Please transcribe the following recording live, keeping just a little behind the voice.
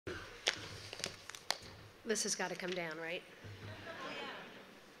This has got to come down, right?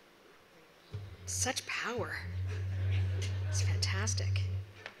 Such power. It's fantastic.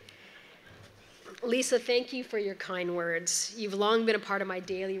 Lisa, thank you for your kind words. You've long been a part of my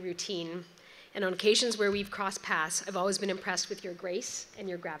daily routine, and on occasions where we've crossed paths, I've always been impressed with your grace and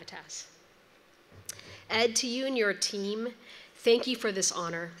your gravitas. Ed, to you and your team, thank you for this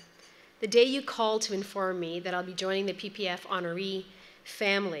honor. The day you called to inform me that I'll be joining the PPF Honouree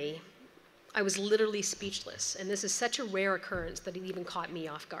family, I was literally speechless, and this is such a rare occurrence that it even caught me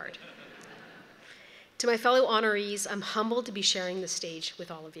off guard. To my fellow honorees, I'm humbled to be sharing the stage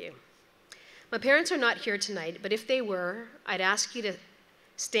with all of you. My parents are not here tonight, but if they were, I'd ask you to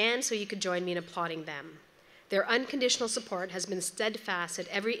stand so you could join me in applauding them. Their unconditional support has been steadfast at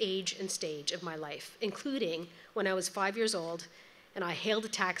every age and stage of my life, including when I was 5 years old and I hailed a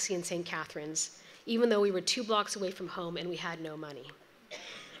taxi in St. Catharines, even though we were 2 blocks away from home and we had no money.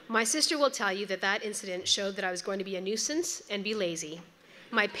 My sister will tell you that that incident showed that I was going to be a nuisance and be lazy.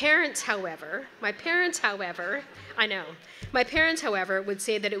 My parents, however, would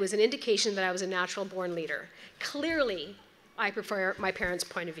say that it was an indication that I was a natural-born leader. Clearly, I prefer my parents'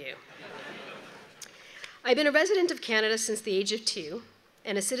 point of view. I've been a resident of Canada since the age of 2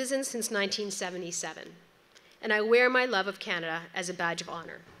 and a citizen since 1977. And I wear my love of Canada as a badge of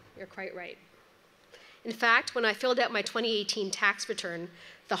honor. You're quite right. In fact, when I filled out my 2018 tax return,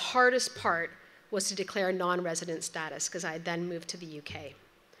 the hardest part was to declare non-resident status because I had then moved to the UK.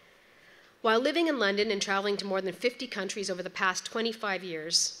 While living in London and traveling to more than 50 countries over the past 25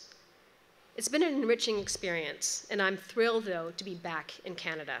 years, it's been an enriching experience, and I'm thrilled, though, to be back in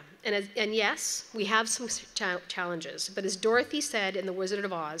Canada. And yes, we have some challenges, but as Dorothy said in The Wizard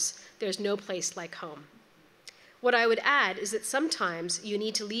of Oz, there's no place like home. What I would add is that sometimes you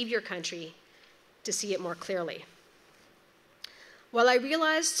need to leave your country to see it more clearly. What I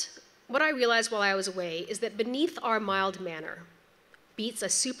realized while I was away is that beneath our mild manner beats a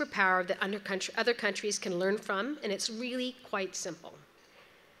superpower that other countries can learn from, and it's really quite simple.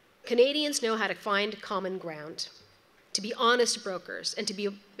 Canadians know how to find common ground, to be honest brokers, and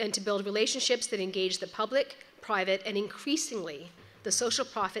to build relationships that engage the public, private, and increasingly the social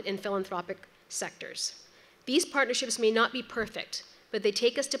profit and philanthropic sectors. These partnerships may not be perfect, but they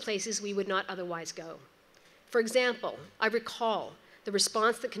take us to places we would not otherwise go. For example, I recall the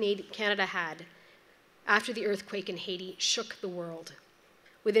response that Canada had after the earthquake in Haiti shook the world.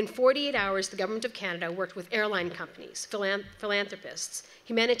 Within 48 hours, the Government of Canada worked with airline companies, philanthropists,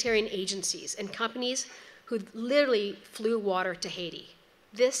 humanitarian agencies, and companies who literally flew water to Haiti.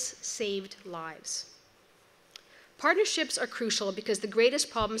 This saved lives. Partnerships are crucial because the greatest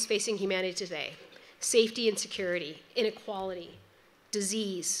problems facing humanity today, safety and security, inequality,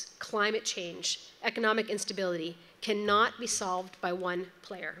 disease, climate change, economic instability, cannot be solved by one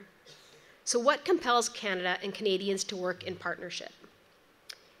player. So what compels Canada and Canadians to work in partnership?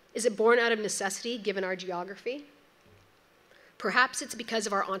 Is it born out of necessity, given our geography? Perhaps it's because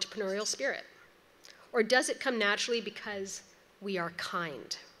of our entrepreneurial spirit. Or does it come naturally because we are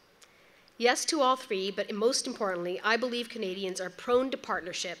kind? Yes to all three, but most importantly, I believe Canadians are prone to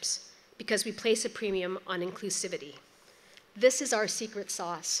partnerships because we place a premium on inclusivity. This is our secret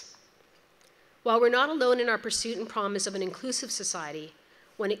sauce. While we're not alone in our pursuit and promise of an inclusive society,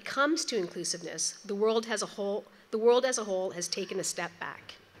 when it comes to inclusiveness, the world as a whole has taken a step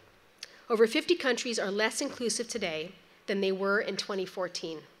back. Over 50 countries are less inclusive today than they were in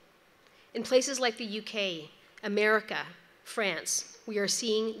 2014. In places like the UK, America, France, we are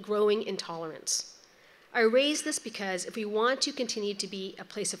seeing growing intolerance. I raise this because if we want to continue to be a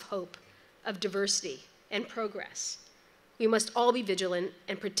place of hope, of diversity, and progress, we must all be vigilant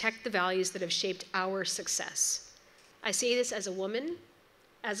and protect the values that have shaped our success. I say this as a woman,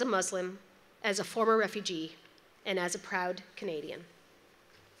 as a Muslim, as a former refugee, and as a proud Canadian.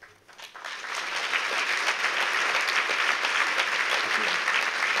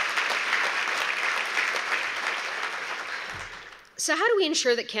 So how do we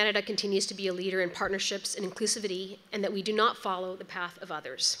ensure that Canada continues to be a leader in partnerships and inclusivity and that we do not follow the path of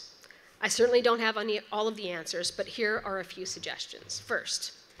others? I certainly don't have all of the answers, but here are a few suggestions.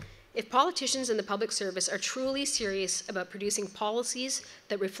 First, if politicians in the public service are truly serious about producing policies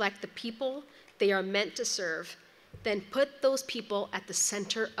that reflect the people they are meant to serve, then put those people at the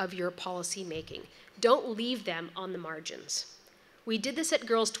center of your policy making. Don't leave them on the margins. We did this at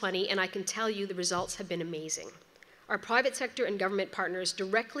Girls 20, and I can tell you the results have been amazing. Our private sector and government partners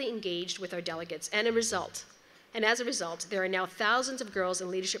directly engaged with our delegates, and as a result, there are now thousands of girls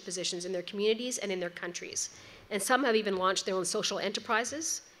in leadership positions in their communities and in their countries, and some have even launched their own social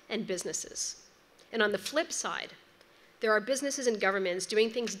enterprises and businesses. And on the flip side, there are businesses and governments doing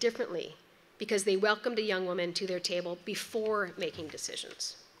things differently because they welcomed a young woman to their table before making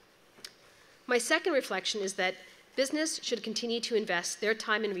decisions. My second reflection is that business should continue to invest their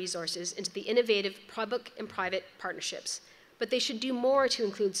time and resources into the innovative public and private partnerships, but they should do more to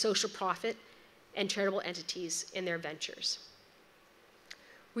include social profit and charitable entities in their ventures.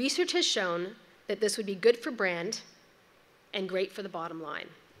 Research has shown that this would be good for brand and great for the bottom line,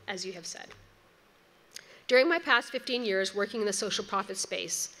 as you have said. During my past 15 years working in the social profit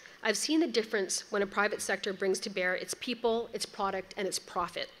space, I've seen the difference when a private sector brings to bear its people, its product, and its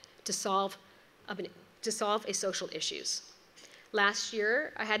profit to solve a social issues. Last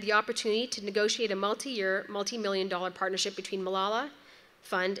year, I had the opportunity to negotiate a multi-year, multi-million-dollar partnership between Malala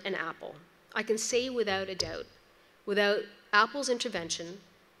Fund and Apple. I can say without a doubt, without Apple's intervention,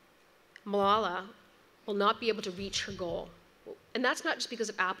 Malala will not be able to reach her goal. And that's not just because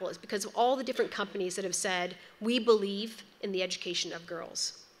of Apple, it's because of all the different companies that have said, we believe in the education of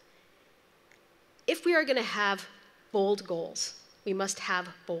girls. If we are going to have bold goals, we must have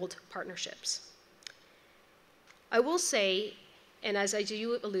bold partnerships. I will say, and as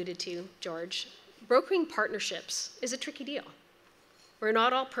you alluded to, George, brokering partnerships is a tricky deal. We're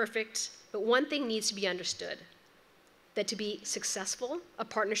not all perfect, but one thing needs to be understood, that to be successful, a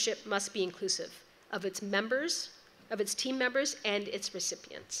partnership must be inclusive of its members, of its team members, and its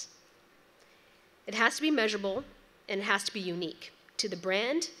recipients. It has to be measurable, and it has to be unique to the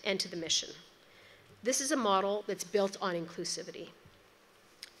brand and to the mission. This is a model that's built on inclusivity.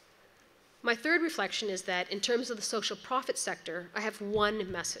 My third reflection is that in terms of the social profit sector, I have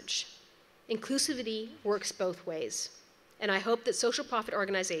one message. Inclusivity works both ways, and I hope that social profit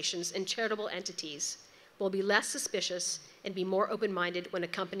organizations and charitable entities will be less suspicious and be more open-minded when a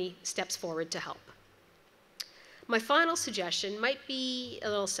company steps forward to help. My final suggestion might be a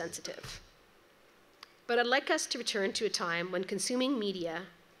little sensitive, but I'd like us to return to a time when consuming media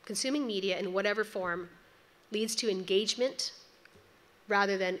in whatever form leads to engagement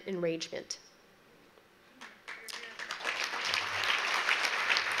rather than enragement.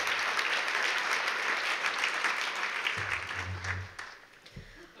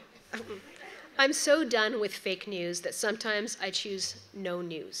 I'm so done with fake news that sometimes I choose no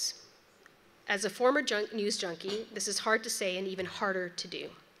news. As a former news junkie, this is hard to say and even harder to do.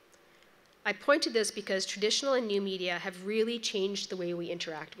 I point to this because traditional and new media have really changed the way we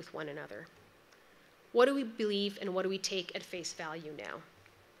interact with one another. What do we believe and what do we take at face value now?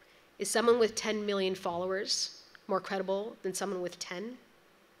 Is someone with 10 million followers more credible than someone with 10?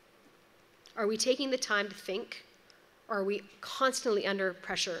 Are we taking the time to think, or are we constantly under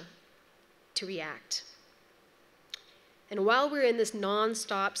pressure to react? And while we're in this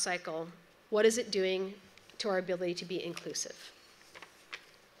non-stop cycle, what is it doing to our ability to be inclusive?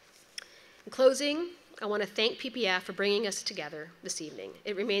 In closing, I want to thank PPF for bringing us together this evening.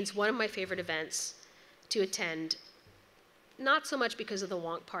 It remains one of my favorite events to attend, not so much because of the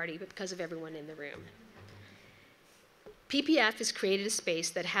wonk party, but because of everyone in the room. PPF has created a space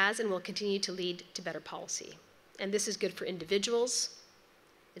that has and will continue to lead to better policy. And this is good for individuals,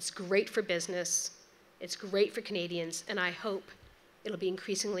 it's great for business, it's great for Canadians, and I hope it'll be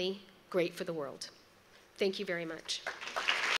increasingly great for the world. Thank you very much.